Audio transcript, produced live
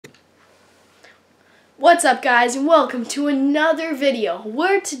What's up, guys, and welcome to another video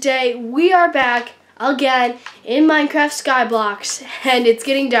where today we are back again in Minecraft Skyblocks, and it's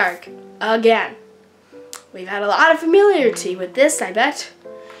getting dark again. We've had a lot of familiarity with this, I bet.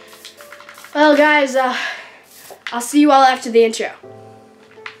 Well, guys, I'll see you all after the intro.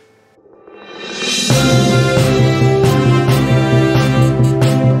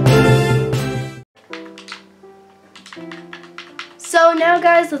 So now,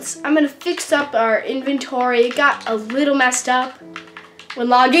 guys, I'm gonna fix up our inventory. It got a little messed up when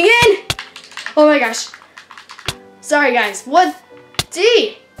logging in. Oh my gosh. Sorry, guys. What?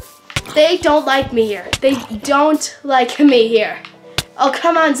 Gee, they don't like me here. They don't like me here. Oh,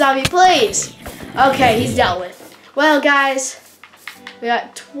 come on, zombie, please. Okay, he's dealt with. Well, guys, we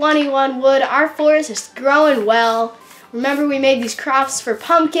got 21 wood. Our forest is growing well. Remember, we made these crops for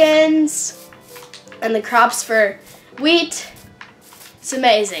pumpkins and the crops for wheat. It's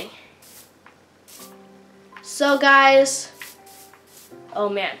amazing. So, guys, oh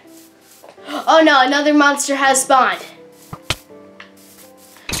man. Oh no, another monster has spawned.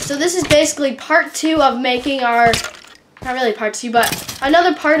 So this is basically part 2 of making our, not really part 2, but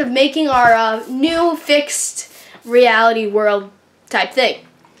another part of making our new fixed reality world type thing.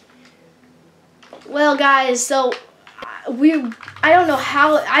 Well, guys, so I don't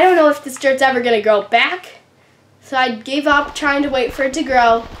know if this dirt's ever gonna grow back. So I gave up trying to wait for it to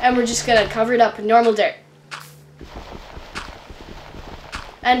grow, and we're just gonna cover it up with normal dirt.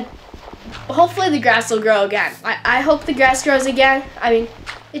 And hopefully the grass will grow again. I hope the grass grows again. I mean,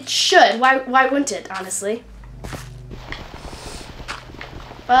 it should. Why wouldn't it, honestly?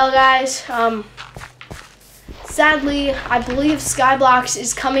 Well, guys, sadly, I believe Skyblocks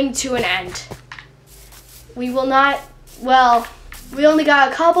is coming to an end. We will not, well, we only got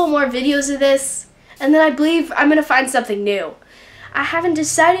a couple more videos of this, and then I believe I'm going to find something new. I haven't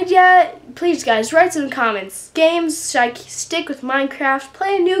decided yet. Please, guys, write some comments. Games, should I stick with Minecraft?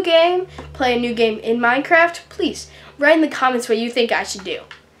 Play a new game? Play a new game in Minecraft? Please, write in the comments what you think I should do.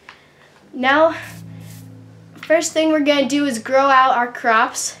 Now, first thing we're going to do is grow out our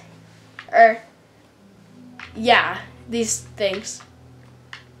crops. Yeah, these things.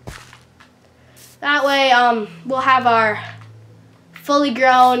 That way, we'll have our fully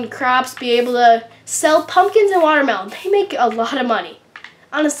grown crops, be able to sell pumpkins and watermelon. They make a lot of money.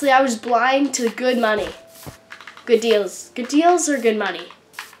 Honestly, I was blind to good money. Good deals. Good deals or good money?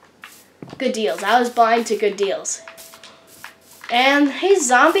 Good deals. I was blind to good deals. And hey,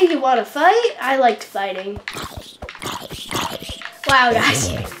 zombie, you want to fight? I liked fighting. Wow,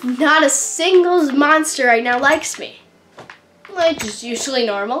 guys. Not a single monster right now likes me. Which is usually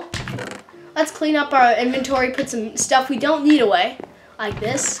normal. Let's clean up our inventory, put some stuff we don't need away. Like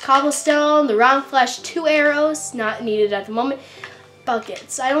this, cobblestone, the round flesh, 2 arrows, not needed at the moment.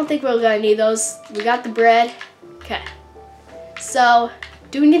 Buckets, I don't think we're gonna need those. We got the bread. Okay. So,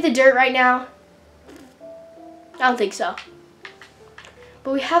 do we need the dirt right now? I don't think so.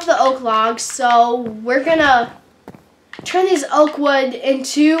 But we have the oak logs, so we're gonna turn these oak wood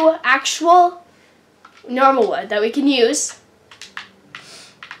into actual normal wood that we can use.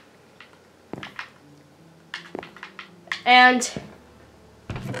 And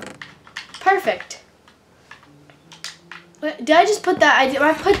perfect. What, did I just put that?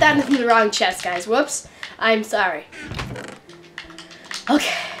 I put that in the wrong chest, guys. Whoops. I'm sorry.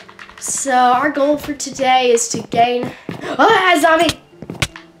 Okay. So our goal for today is to gain. Oh, zombie!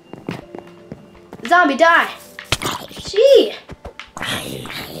 Zombie, die! Gee.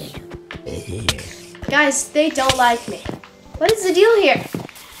 Guys, they don't like me. What is the deal here?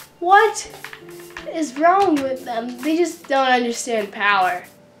 What is wrong with them? They just don't understand power.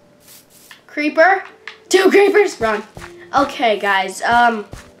 Creeper? 2 creepers? Run. Okay, guys,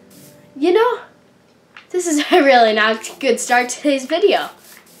 you know, this is really not a good start to today's video.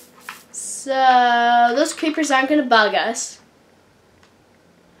 So, those creepers aren't gonna bug us.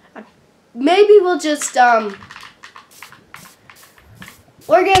 Maybe we'll just, we're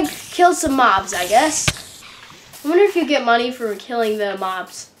gonna kill some mobs, I guess. I wonder if you get money for killing the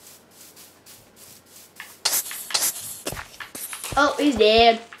mobs. Oh, he's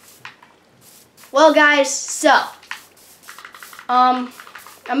dead. Well, guys, so I'm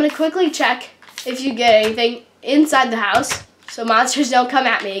gonna quickly check if you get anything inside the house, so monsters don't come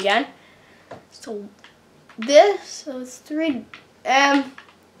at me again. So it's 3.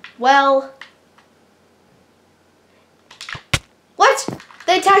 Well, what?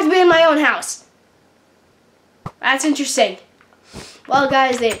 They attacked me in my own house. That's interesting. Well,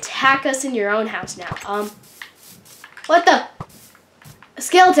 guys, they attack us in your own house now. What the? A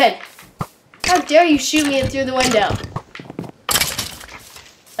skeleton! How dare you shoot me in through the window?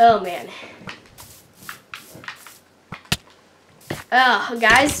 Oh, man. Oh,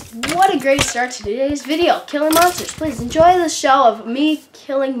 guys, what a great start to today's video, killing monsters. Please enjoy the show of me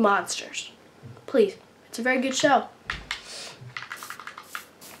killing monsters. Please, it's a very good show.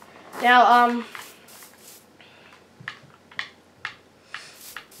 Now,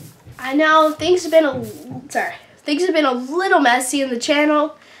 I know things have been a little messy in the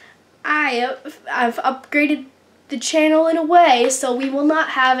channel. I've upgraded the channel in a way so we will not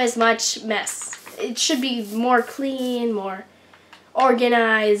have as much mess. It should be more clean, more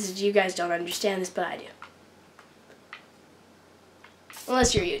organized. You guys don't understand this, but I do.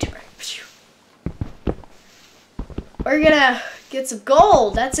 Unless you're a YouTuber. We're gonna get some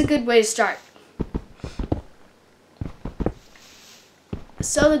gold. That's a good way to start.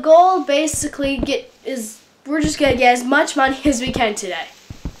 So the goal basically we're just gonna get as much money as we can today.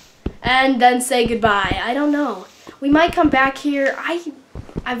 And then say goodbye. I don't know. We might come back here.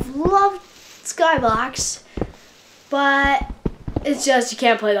 I've loved Skyblocks, but it's just you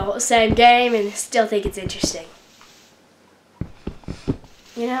can't play the whole same game and still think it's interesting.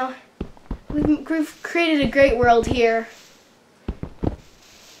 You know? We've created a great world here.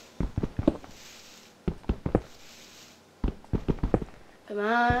 Come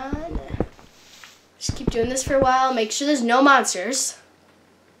on. Just keep doing this for a while. Make sure there's no monsters.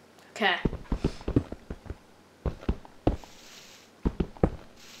 Okay.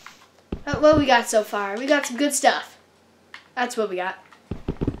 What we got so far? We got some good stuff. That's what we got.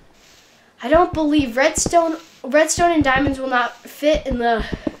 I don't believe redstone and diamonds will not fit in the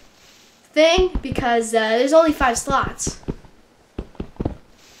thing because there's only 5 slots.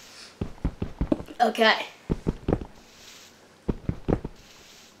 Okay.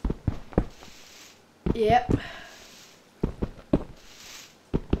 Yep.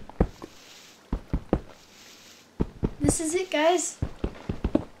 This is it, guys.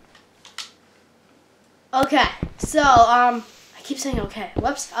 Okay, so, I keep saying okay.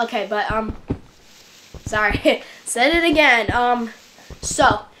 Whoops. Okay, but, sorry. Said it again. Oh,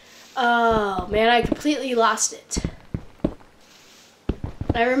 man, I completely lost it.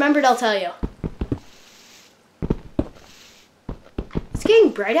 I remembered, I'll tell you. It's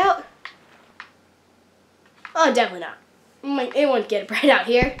getting bright out? Oh, definitely not. It won't get bright out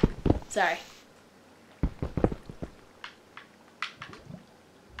here. Sorry.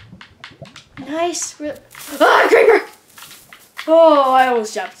 Nice. Ah, creeper! Oh, I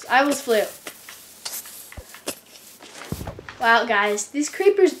almost jumped. I almost flew. Wow, guys, these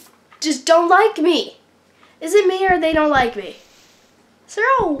creepers just don't like me. Is it me or they don't like me?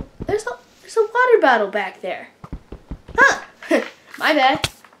 So, there's a water bottle back there. Huh? My bad.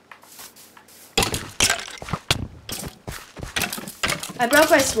 I broke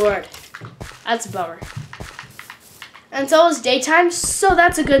my sword. That's a bummer. And it's almost daytime, so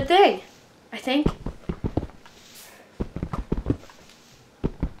that's a good thing, I think.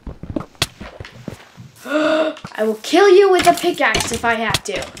 I will kill you with a pickaxe if I have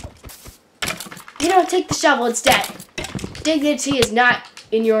to. You know, take the shovel instead. Dignity is not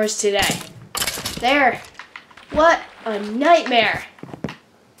in yours today. There. What a nightmare.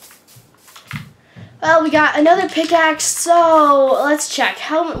 Well, we got another pickaxe, so let's check.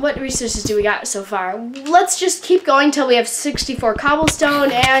 What resources do we got so far? Let's just keep going till we have 64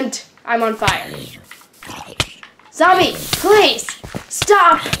 cobblestone and I'm on fire. Zombie, please,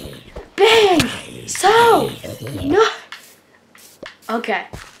 stop. Bang. So, no. Okay,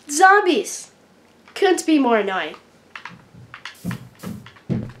 zombies. Couldn't be more annoying.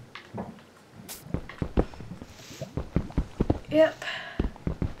 Yep.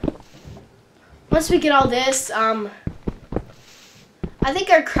 Once we get all this, I think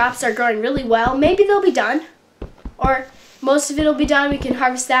our crops are growing really well. Maybe they'll be done. Or most of it will be done. We can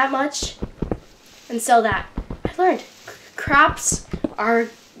harvest that much and sell that. I learned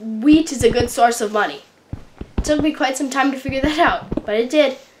wheat is a good source of money. It took me quite some time to figure that out, but it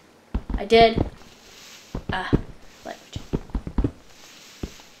did. I did. Language.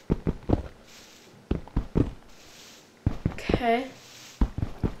 Okay.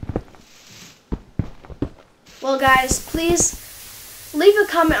 Well, guys, please leave a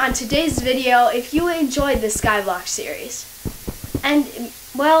comment on today's video if you enjoyed the Skyblocks series. And,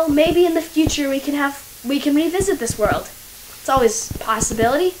 well, maybe in the future we can revisit this world. It's always a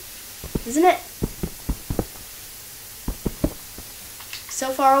possibility, isn't it? So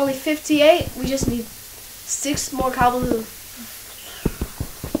far, only 58. We just need 5 more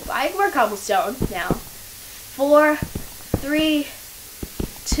cobblestone now. 4, 3,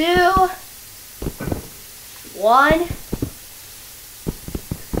 2, 1,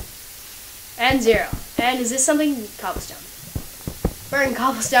 and 0. And is this something? Cobblestone. Burn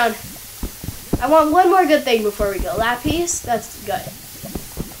cobblestone. I want one more good thing before we go. Lapis, that's good.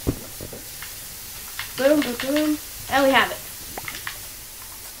 Boom, boom, boom. And we have it.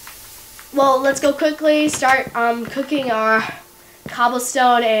 Well, let's go quickly start cooking our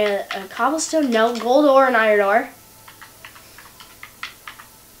cobblestone and gold ore and iron ore.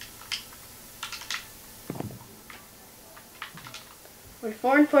 We're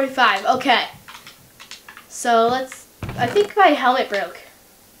 445. Okay. So I think my helmet broke.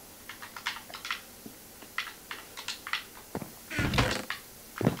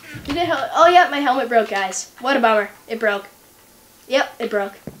 Oh yeah, my helmet broke, guys. What a bummer. It broke. Yep, it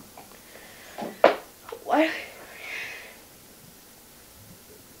broke. What?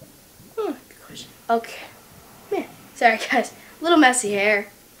 Good question. Okay. Man, sorry guys. A little messy hair.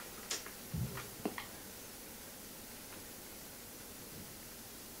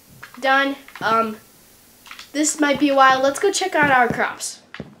 Done. This might be a while. Let's go check out our crops.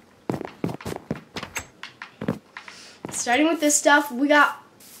 Starting with this stuff,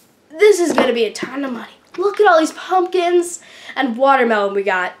 this is going to be a ton of money. Look at all these pumpkins and watermelon we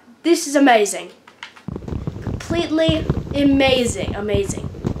got. This is amazing. Completely amazing. Amazing.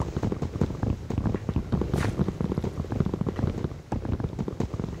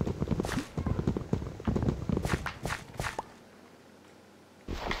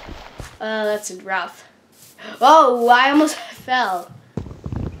 That's rough. Oh, I almost fell.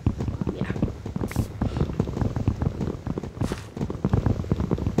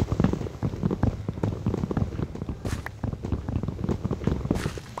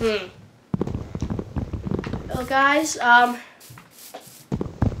 Yeah. Well, guys, do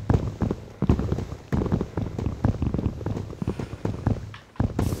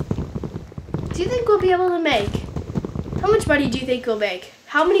you think we'll be able to make? How much money do you think we'll make?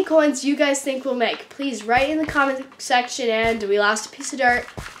 How many coins do you guys think we'll make? Please write in the comment section. And we lost a piece of dirt.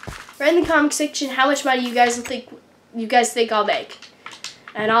 Write in the comment section how much money you guys think I'll make,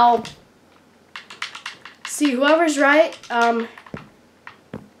 and I'll see whoever's right.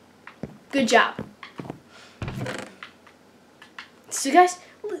 Good job. So guys,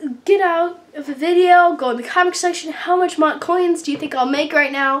 get out of the video. Go in the comment section. How much coins do you think I'll make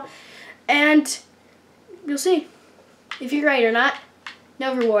right now? And you'll see if you're right or not.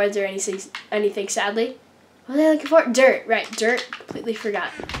 No rewards or anything, sadly. What are they looking for? Dirt, right, dirt. Completely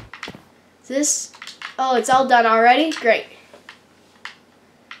forgot. Oh, it's all done already? Great.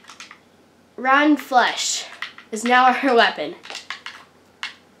 Rotten flesh is now our weapon.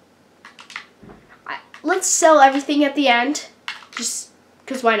 Let's sell everything at the end, just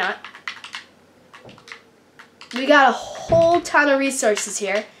because why not? We got a whole ton of resources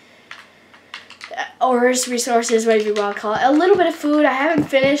here. Ores, resources, whatever you want to call it. A little bit of food. I haven't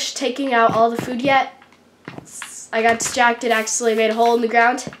finished taking out all the food yet. I got distracted, accidentally made a hole in the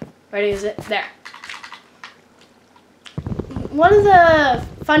ground. Where is it? There. One of the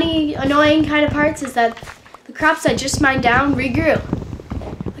funny, annoying kind of parts is that the crops I just mined down regrew.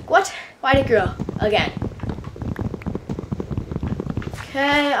 Like, what? Why'd it grow again?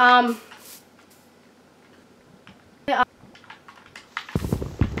 Okay,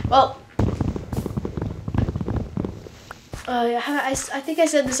 well, I think I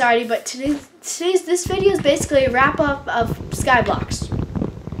said this already, but this video is basically a wrap up of Skyblocks,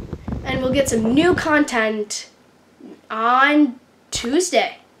 and we'll get some new content on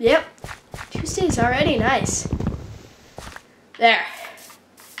Tuesday. Yep, Tuesday's already nice. There.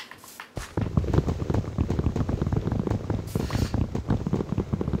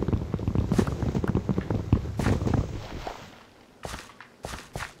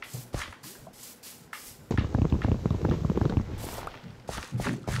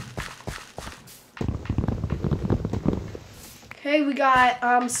 Okay, we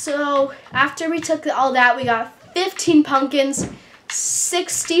got, so after we took all that, we got 15 pumpkins,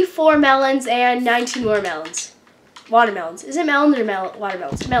 64 melons, and 19 more melons. Watermelons. Is it melons or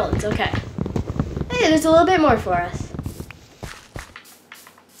watermelons? Melons, okay. Hey, there's a little bit more for us.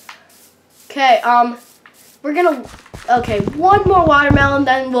 Okay, okay, one more watermelon,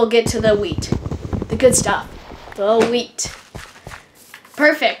 then we'll get to the wheat. The good stuff. The wheat.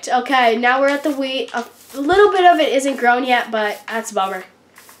 Perfect. Okay, now we're at the wheat. A little bit of it isn't grown yet, but that's a bummer.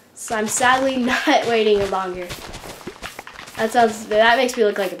 So I'm sadly not waiting longer. That makes me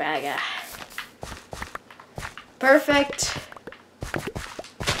look like a bad guy. Perfect.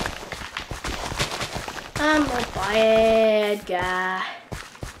 I'm a bad guy.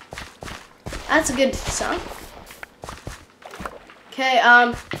 That's a good song. Okay,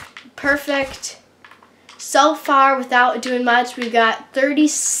 perfect. So far, without doing much, we've got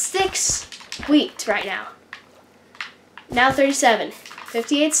 36 wheat right now. Now 37.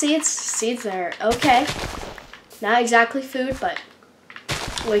 58 seeds. Seeds there. Okay. Not exactly food, but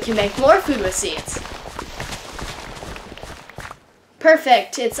we can make more food with seeds.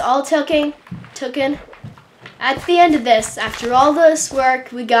 Perfect. It's all taken. At the end of this, after all this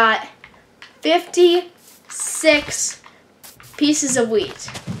work, we got 56 pieces of wheat.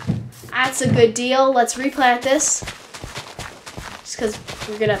 That's a good deal. Let's replant this. Just because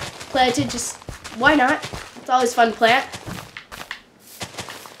we're going to plant it, just why not? It's always fun to plant.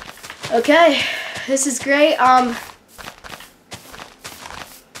 Okay, this is great.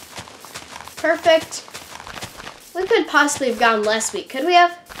 Perfect. We could possibly have gotten less wheat. Could we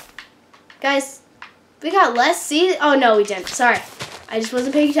have? Guys, we got less seeds? Oh, no, we didn't. Sorry. I just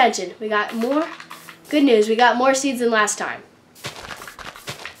wasn't paying attention. We got more. Good news. We got more seeds than last time.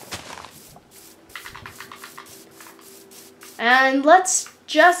 And let's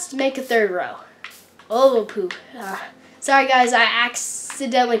just make a third row. Oh, poop. Sorry, guys. I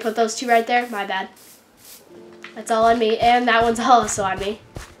accidentally put those two right there. My bad. That's all on me. And that one's also on me.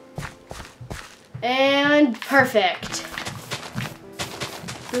 And perfect.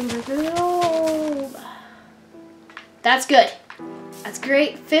 Boom, boom, boom. That's good. That's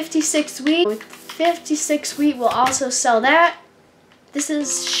great. 56 wheat. With 56 wheat, we'll also sell that.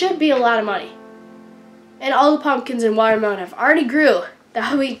 Should be a lot of money. And all the pumpkins and watermelon have already grew.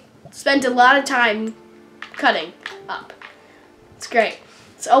 That we spent a lot of time cutting up. It's great.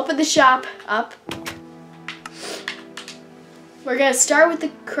 Let's open the shop up. We're going to start with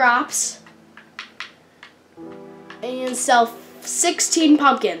the crops and sell 16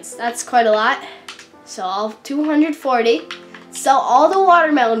 pumpkins. That's quite a lot. So all 240. Sell all the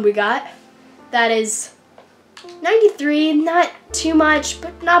watermelon we got. That is 93, not too much,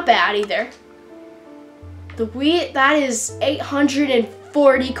 but not bad either. The wheat, that is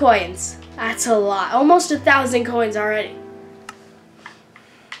 840 coins. That's a lot. Almost 1,000 coins already.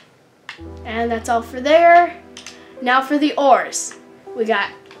 And that's all for there. Now for the ores. We got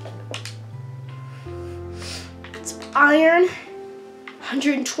iron,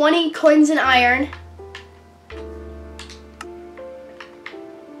 120 coins in iron,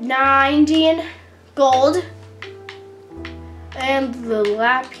 90 in gold, and the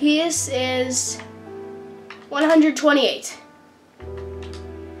lapis is 128.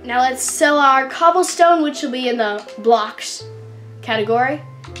 Now let's sell our cobblestone, which will be in the blocks category.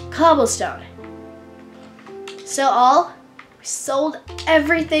 Cobblestone. Sell all. We sold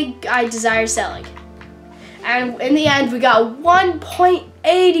everything I desire selling. And in the end, we got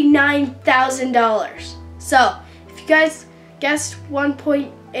 $1,89,000. So, if you guys guessed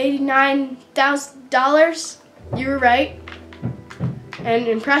 $1,89,000, you were right. And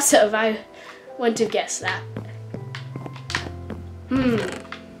impressive, I wouldn't have guessed that.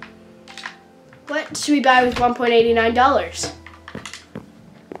 What should we buy with $1,89?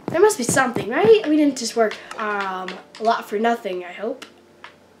 There must be something, right? We didn't just work a lot for nothing, I hope.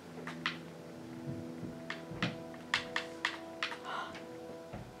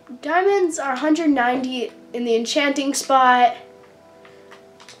 Diamonds are 190 in the enchanting spot.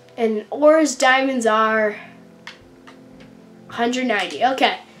 And ores, diamonds are 190.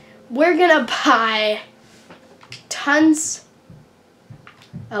 Okay. We're gonna buy tons.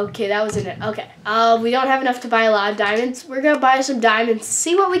 Okay, that wasn't it. Okay. We don't have enough to buy a lot of diamonds. We're gonna buy some diamonds.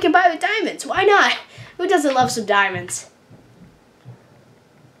 See what we can buy with diamonds. Why not? Who doesn't love some diamonds?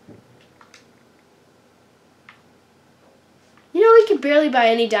 You know, we can barely buy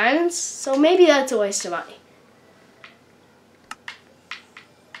any diamonds, so maybe that's a waste of money.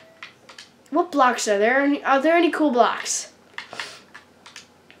 What blocks are there? Are there any cool blocks?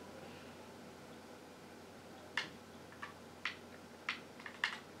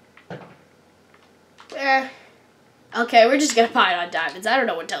 Okay, we're just gonna buy it on diamonds. I don't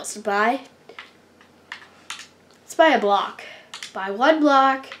know what else to buy. Let's buy a block. Buy one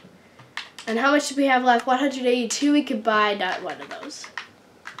block. And how much do we have left? 182. We could buy not one of those.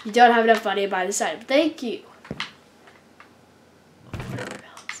 You don't have enough money to buy this item. Thank you.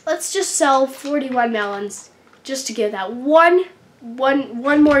 Let's just sell 41 melons just to get that one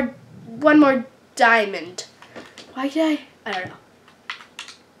more diamond. Why did I don't know.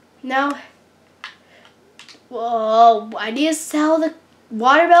 Now, whoa, I need to sell the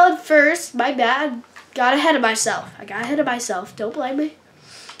watermelon first. My bad. Got ahead of myself. I got ahead of myself. Don't blame me.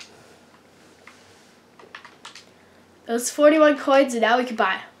 Those 41 coins, and now we can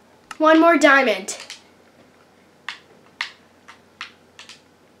buy one more diamond.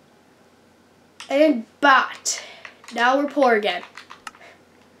 And bought. Now we're poor again.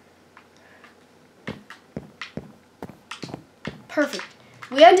 Perfect.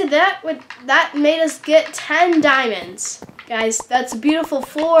 We ended that with that made us get 10 diamonds. Guys, that's a beautiful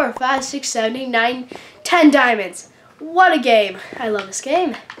 4, 5, 6, 7, 8, 9, 10 diamonds. What a game. I love this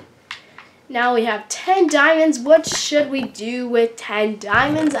game. Now we have 10 diamonds. What should we do with 10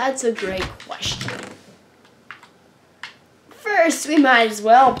 diamonds? That's a great question. First, we might as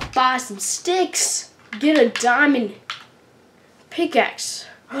well buy some sticks. Get a diamond pickaxe.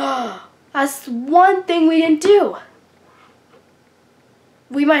 That's one thing we didn't do.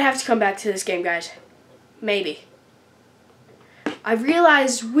 We might have to come back to this game, guys. Maybe. I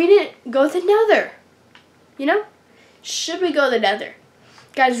realized we didn't go to the nether. You know? Should we go to the nether?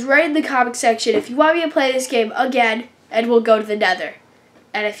 Guys, write in the comment section if you want me to play this game again, and we'll go to the nether.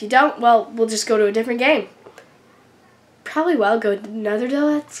 And if you don't, well, we'll just go to a different game. Probably will go to the nether,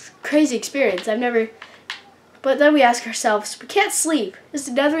 though. That's a crazy experience. I've never... But then we ask ourselves, we can't sleep. Is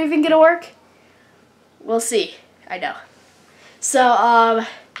the nether even going to work? We'll see. I know. So,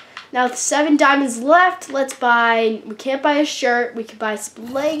 now with 7 diamonds left, let's buy... We can't buy a shirt. We can buy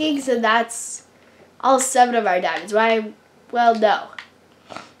some leggings, and that's all 7 of our diamonds. Why? Well, no.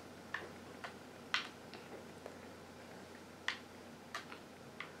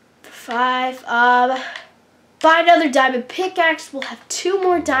 Five. Buy another diamond pickaxe. We'll have 2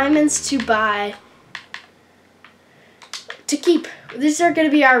 more diamonds to buy. To keep. These are going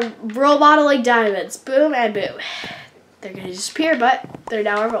to be our role modeling diamonds. Boom and boom. They're going to disappear, but they're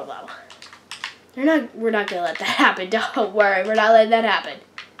now our role model. We're not going to let that happen. Don't worry. We're not letting that happen.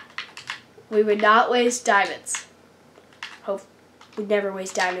 We would not waste diamonds. Hope we'd never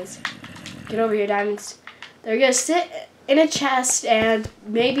waste diamonds. Get over here, diamonds. They're going to sit in a chest and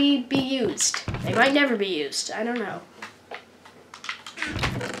maybe be used. They might never be used. I don't know.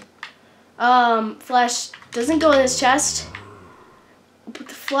 Flesh doesn't go in this chest. We'll put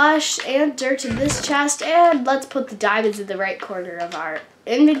the flesh and dirt in this chest, and let's put the diamonds in the right corner of our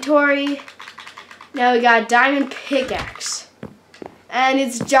inventory. Now we got a diamond pickaxe. And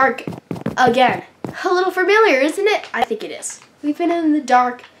it's dark again. A little familiar, isn't it? I think it is. We've been in the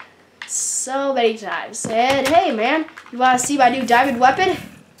dark so many times. And hey, man, you want to see my new diamond weapon?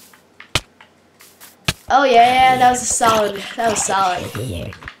 Oh yeah, that was solid. That was solid.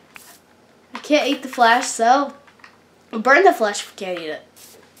 We can't eat the flesh, so we'll burn the flesh if we can't eat it.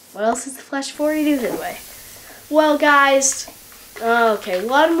 What else is the flesh for? You do it anyway. Well, guys, okay,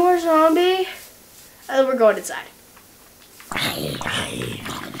 one more zombie, and then we're going inside.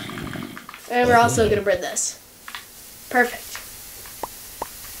 And we're also gonna burn this. Perfect.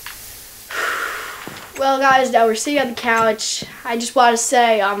 Well, guys, now we're sitting on the couch. I just want to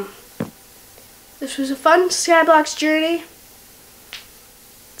say, this was a fun Skyblocks journey.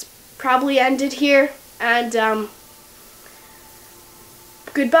 It's probably ended here, and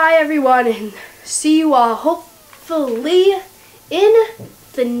goodbye, everyone, and see you all hopefully in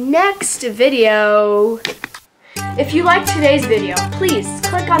the next video. If you liked today's video, please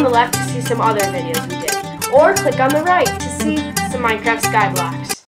click on the left to see some other videos we did, or click on the right to see some Minecraft Skyblocks.